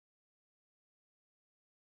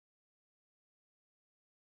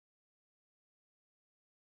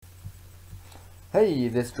Hey,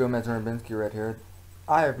 this is Joe Mezarabinski right here.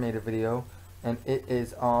 I have made a video, and it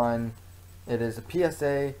is a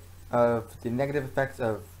PSA of the negative effects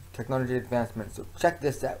of technology advancement. So check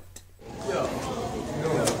this out. Yo.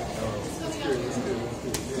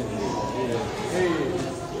 Hey,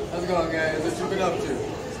 how's it going, guys? What you been up to?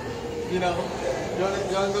 You wanna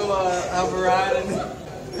go have a ride in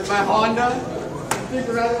my Honda? Take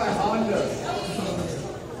a ride in my Honda.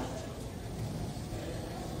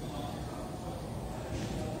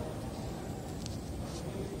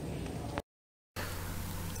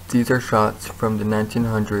 These are shots from the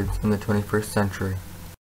 1900s and the 21st century.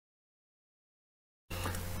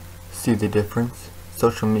 See the difference?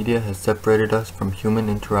 Social media has separated us from human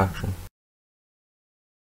interaction.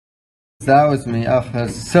 That was me. Oh, I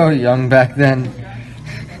was so young back then.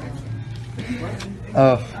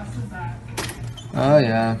 Oh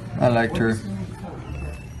yeah, I liked her.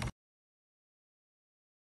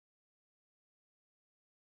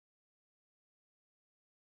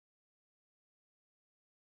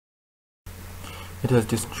 It has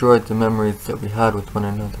destroyed the memories that we had with one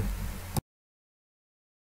another.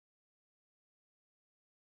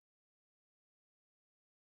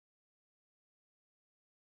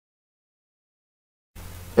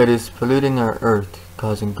 It is polluting our earth,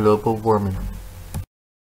 causing global warming. At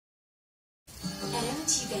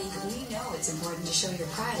M&T Bank, we know it's important to show your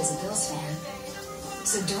pride as a Bills fan.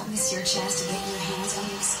 So don't miss your chance to get your hands on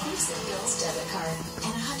the exclusive Bills debit card and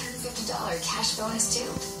a $150 cash bonus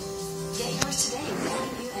too. Get yours today with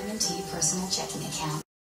any new M&T personal checking account.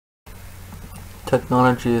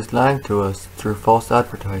 Technology is lying to us through false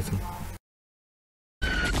advertising.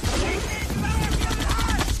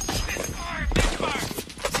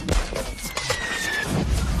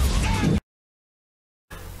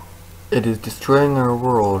 It is destroying our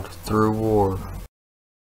world through war.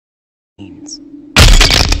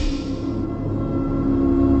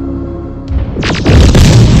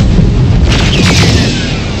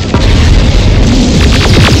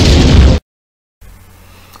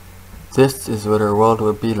 This is what our world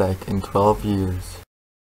will be like in 12 years.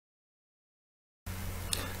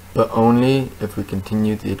 But only if we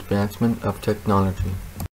continue the advancement of technology.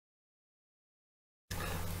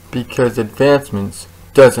 Because advancements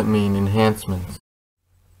doesn't mean enhancements.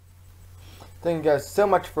 Thank you guys so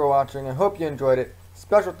much for watching. I hope you enjoyed it.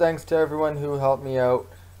 Special thanks to everyone who helped me out.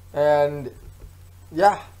 And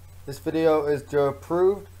yeah, this video is Joe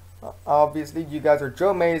approved. Obviously, you guys are Joe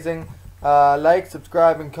amazing. Like,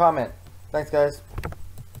 subscribe, and comment. Thanks, guys.